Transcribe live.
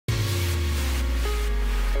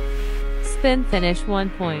Spin finish 1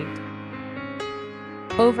 point.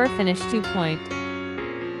 Over finish 2 point.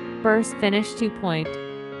 Burst finish 2 point.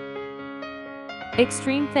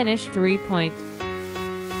 Extreme finish 3 point.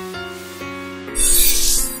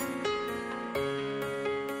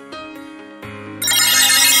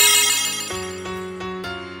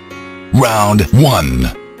 Round 1.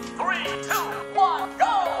 3, 2, 1,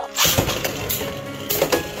 go!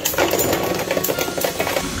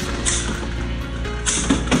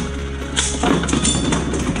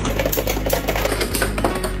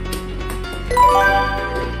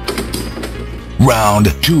 Round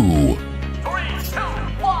 2. 3, 2,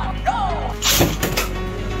 1, go!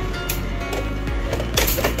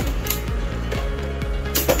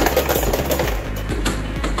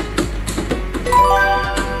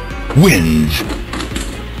 Wins.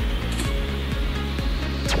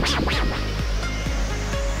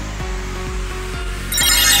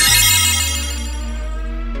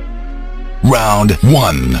 Round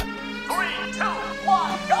 1. 3, 2,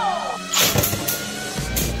 1, go!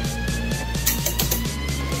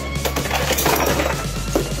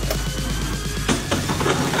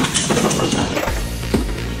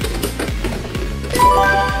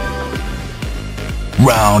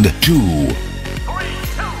 Round 2. 3,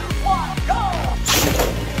 2, 1, go!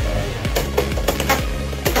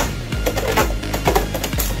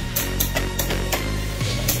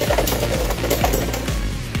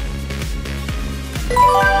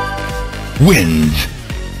 Wins.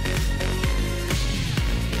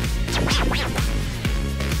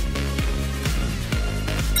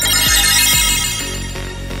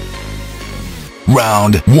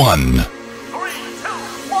 Round 1. 3, 2,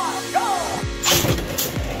 1, go!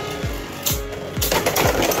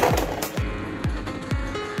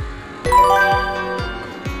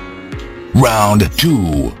 Round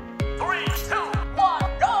 2. 3, 2,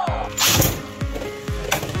 1, go!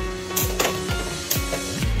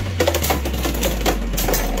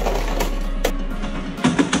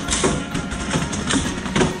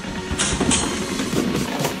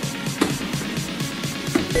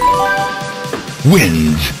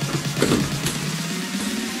 Wins.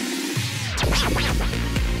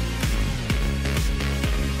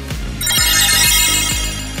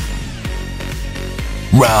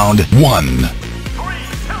 Round 1. 3,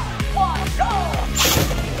 2, 1, go!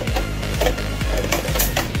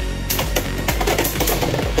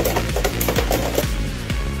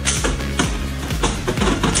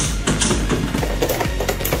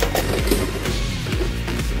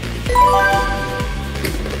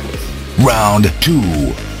 Round 2.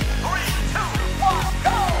 3, 2, 1,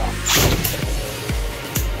 go!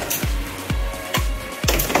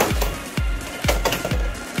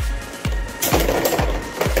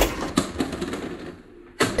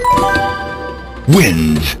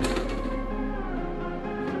 Wins.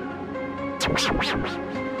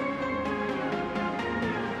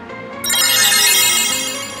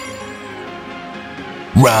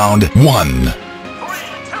 Round 1. 3,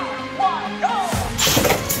 2, 1, go!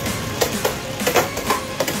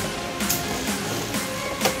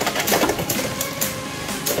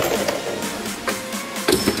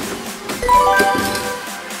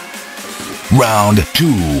 Round 2.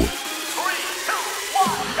 3, 2,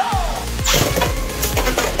 1, go!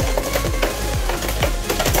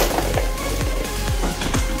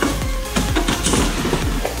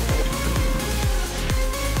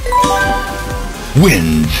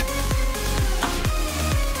 Wins.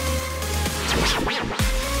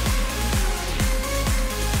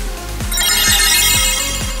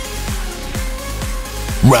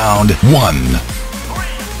 Round 1. 3,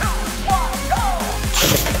 2, 1, go!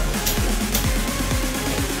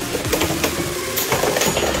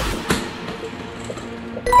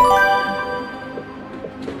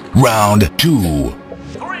 Round 2.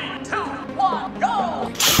 3, 2, 1, go!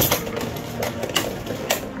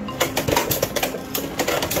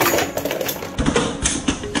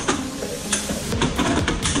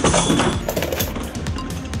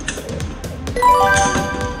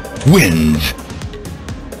 Wins.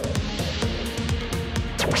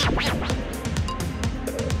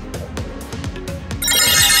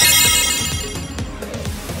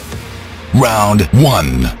 Round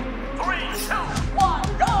 1. 3, 2,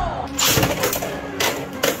 1, go!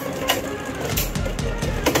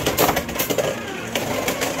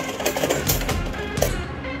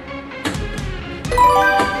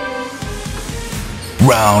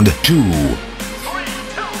 Round 2. 3,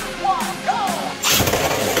 2, 1, go!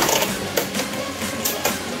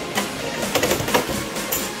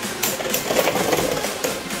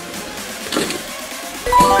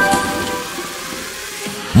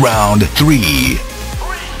 Round 3. 3,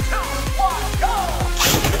 2, 1, go!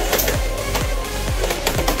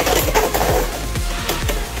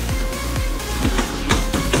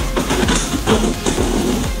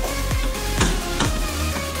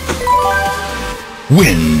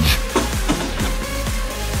 wins.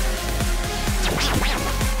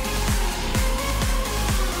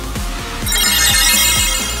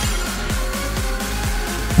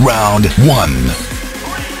 Round 1.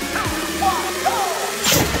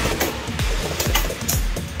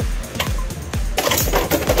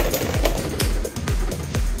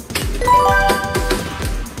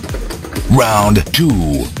 Round 2.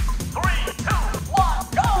 3, 2, 1,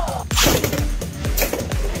 go!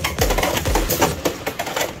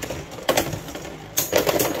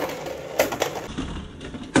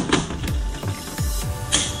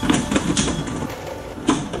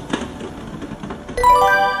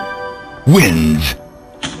 Wins.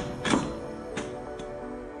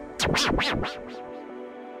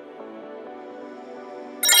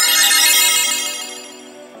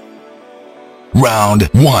 Round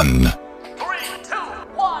 1. 3, 2,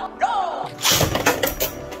 1, go!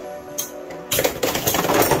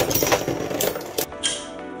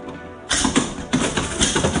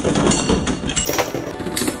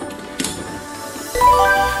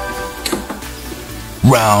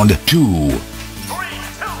 Round 2. 3,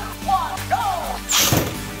 2, 1, go!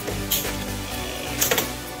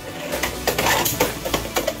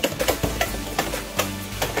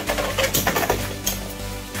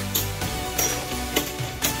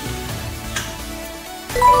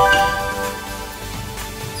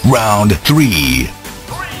 Round 3. 3,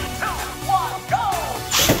 2, 1, go!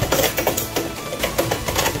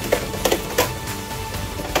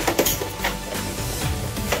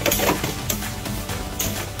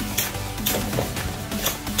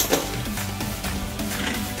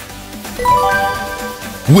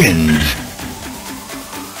 Wins.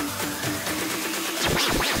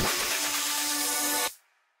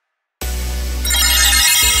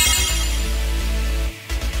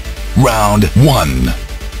 Round 1.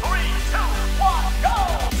 3, 2, 1, go!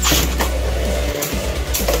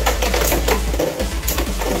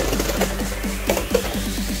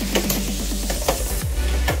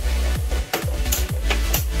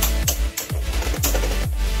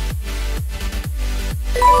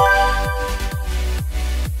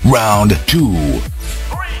 Round 2. 3,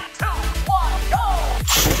 2, 1, go!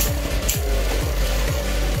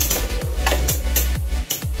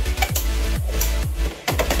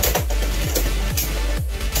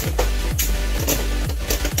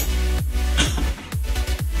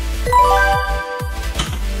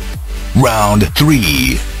 Round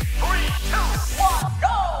 3. 3, 2, 1,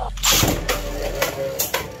 go!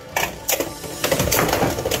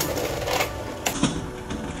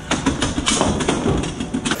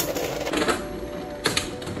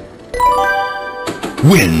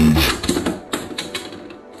 Wins.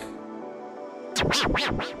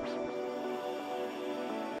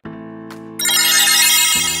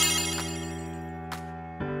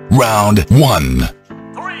 Round 1.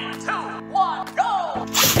 3, 2, 1, go!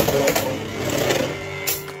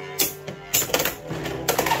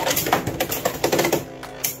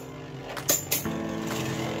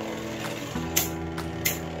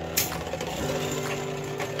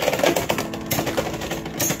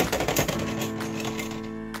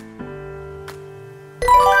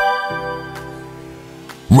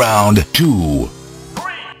 Round 2.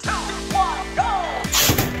 3, 2, 1, go!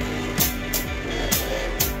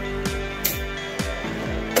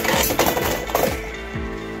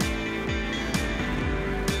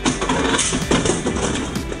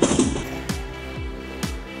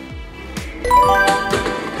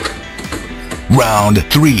 Round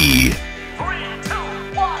 3. 3, 2,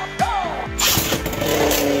 1, go!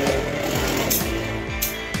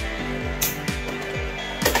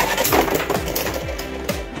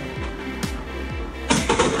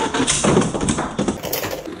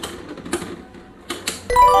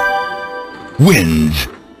 Wins.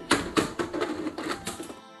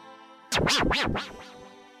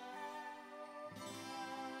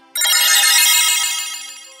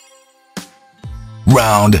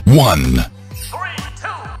 Round 1. 3, 2,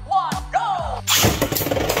 1, go!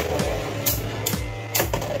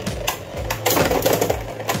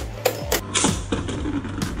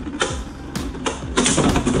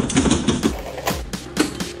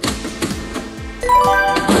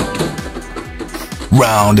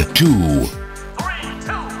 Round 2. 3,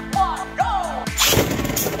 2, 1, go!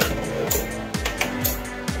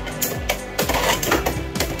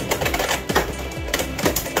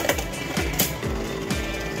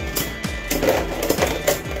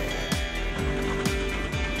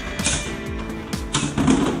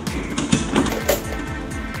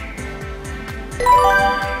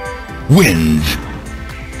 Wins.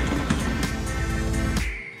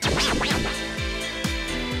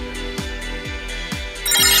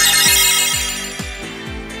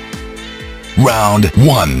 Round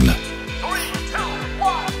 1. 3, 2,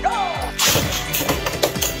 1, go!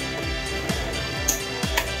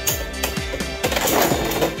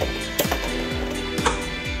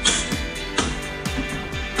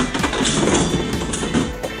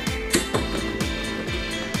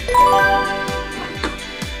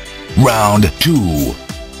 Round 2.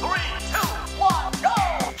 3, 2, 1, go!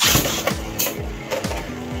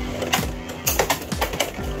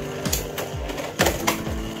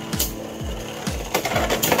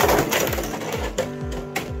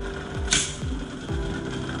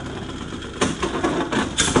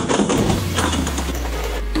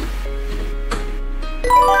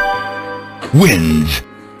 Wins.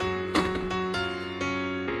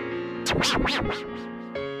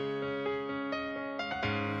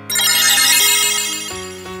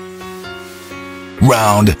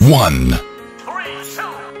 Round 1. 3, 2,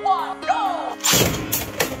 1, go!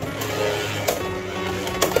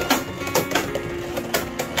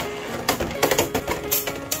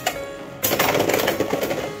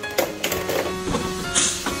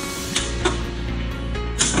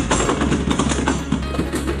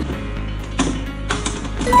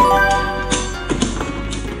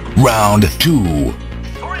 Round 2. 3,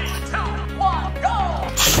 2, 1, go!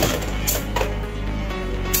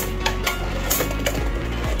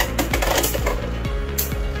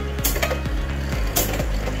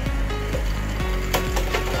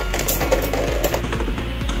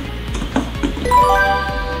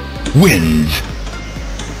 Wins.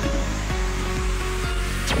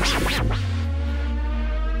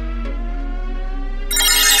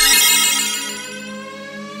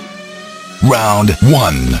 Round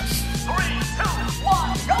 1. 3, 2,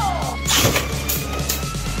 1, go!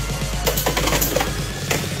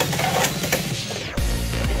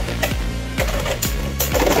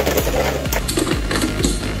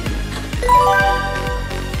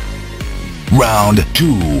 Round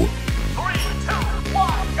 2. 3, 2,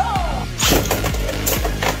 1, go!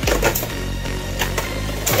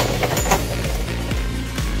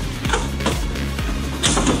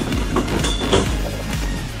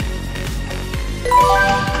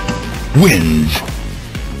 Wins.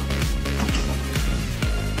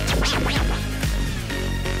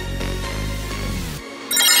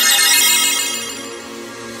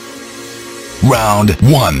 Round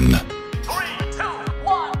 1. 3, 2,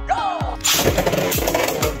 1, go!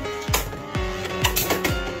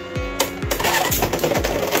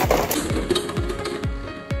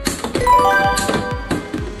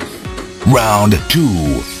 Round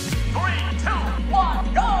 2. 3, 2,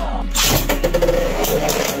 1, go!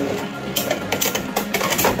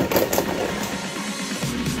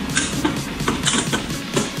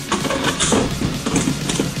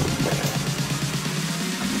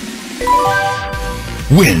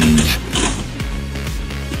 Wins.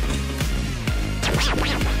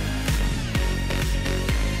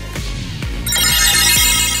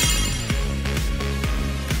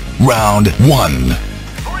 Round 1.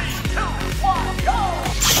 3, 2, 1, go!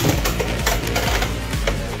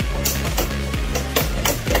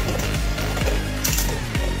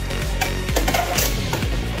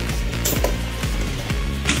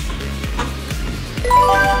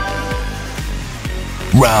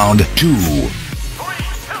 Round 2. 3,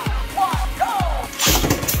 2, 1, go!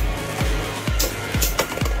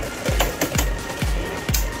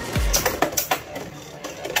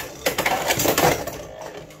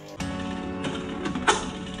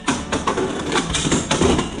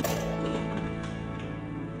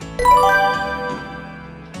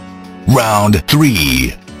 Round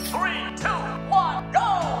 3. 3, 2, 1, go!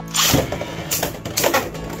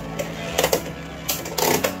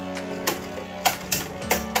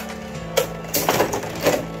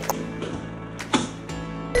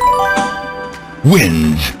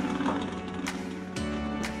 Wins.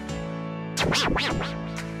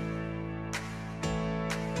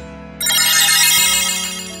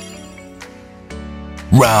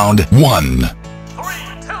 Round 1. 3,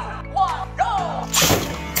 2, 1, go!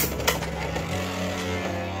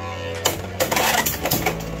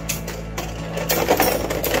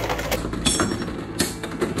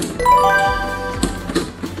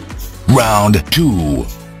 Round 2.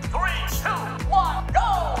 3, 2, 1, go!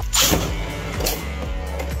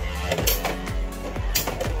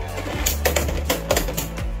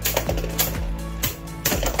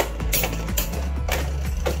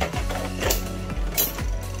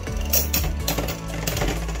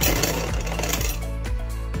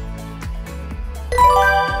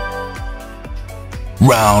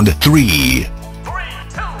 Round 3. 3,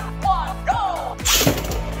 2, 1, go!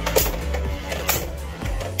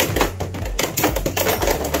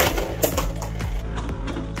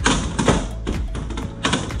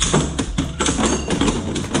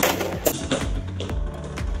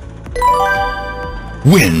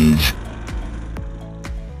 wins.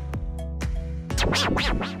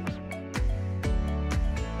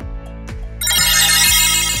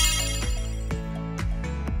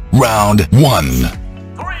 Round 1.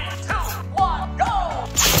 3, 2, 1, go!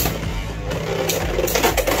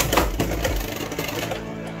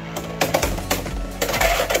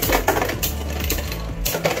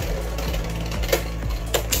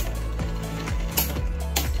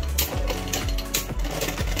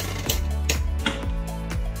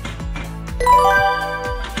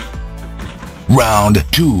 Round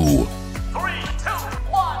 2. 3, 2,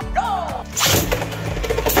 1, go!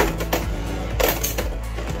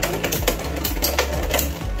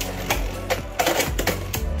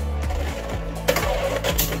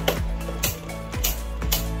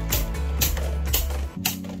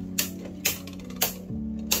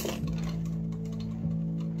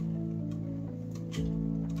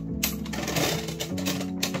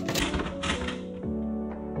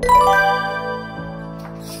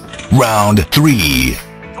 Round 3. 3,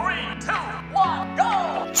 2, 1, go!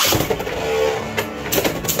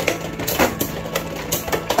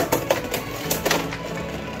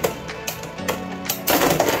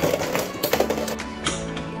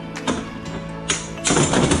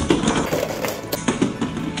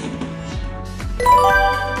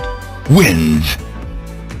 Wins.